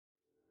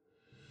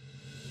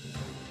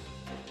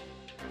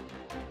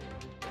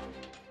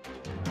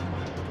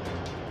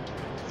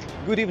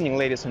Good evening,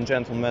 ladies and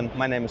gentlemen.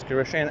 My name is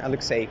Krivoshein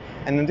Alexei,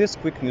 and in this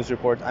quick news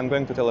report, I'm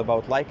going to tell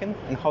about lichen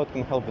and how it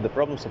can help with the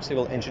problems of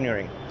civil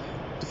engineering.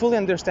 To fully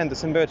understand the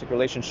symbiotic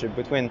relationship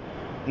between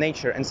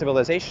nature and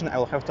civilization, I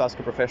will have to ask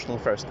a professional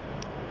first.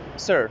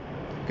 Sir,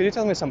 could you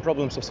tell me some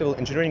problems of civil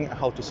engineering and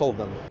how to solve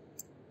them?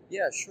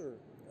 Yeah, sure.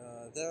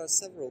 There are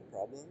several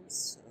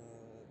problems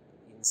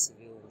in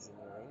civil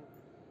engineering,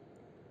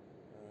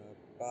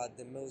 but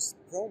the most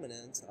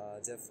prominent are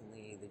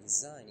definitely the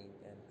designing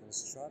and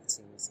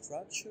constructing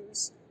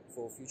structures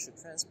for future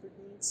transport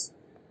needs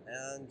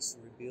and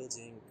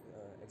rebuilding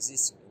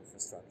existing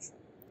infrastructure.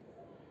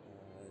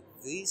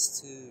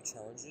 These two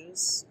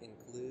challenges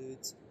include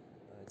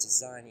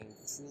designing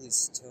truly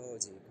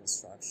sturdy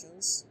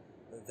constructions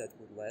that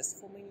would last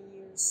for many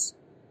years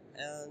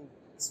and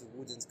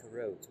wouldn't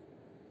corrode.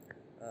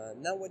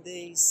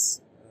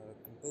 Nowadays,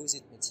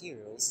 composite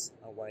materials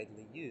are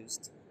widely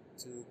used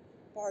to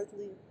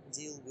partly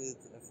deal with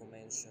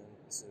aforementioned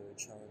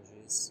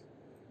challenges.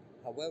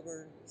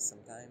 However,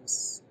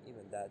 sometimes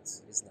even that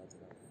is not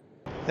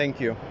enough. Thank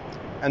you.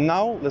 And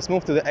now let's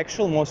move to the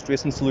actual most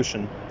recent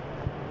solution.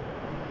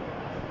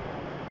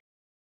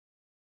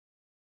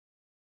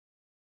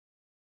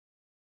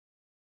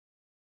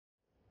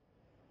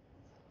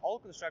 All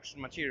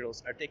construction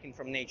materials are taken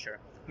from nature.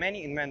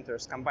 Many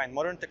inventors combine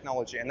modern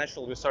technology and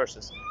natural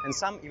resources, and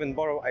some even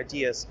borrow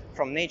ideas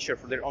from nature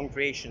for their own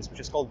creations, which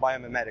is called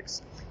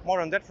biomimetics. More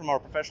on that from our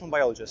professional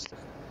biologist.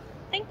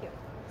 Thank you.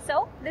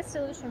 So, this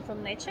solution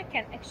from nature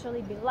can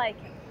actually be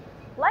lichen.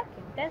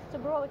 Lichen tends to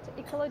grow at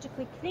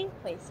ecologically clean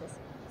places,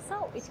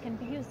 so it can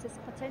be used as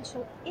a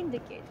potential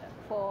indicator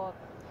for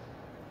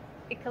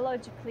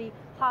ecologically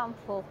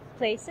harmful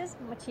places,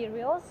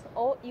 materials,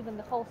 or even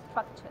the whole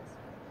structures.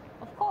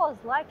 Of course,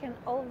 lichen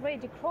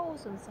already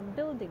grows on some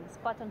buildings,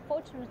 but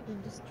unfortunately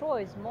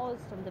destroys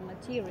most of the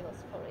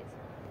materials for it.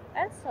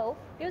 And so,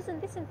 using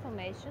this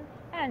information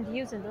and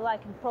using the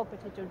lichen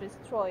property to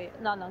destroy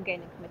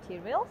non-organic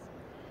materials,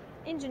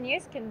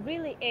 engineers can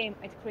really aim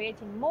at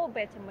creating more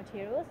better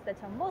materials that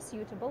are more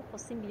suitable for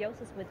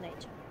symbiosis with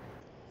nature.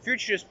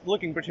 Future is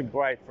looking pretty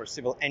bright for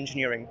civil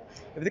engineering.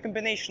 If the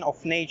combination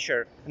of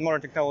nature and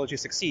modern technology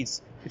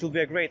succeeds, it will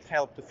be a great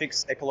help to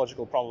fix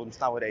ecological problems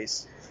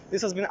nowadays.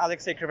 This has been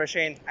Alexei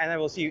Krivoshein, and I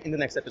will see you in the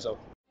next episode.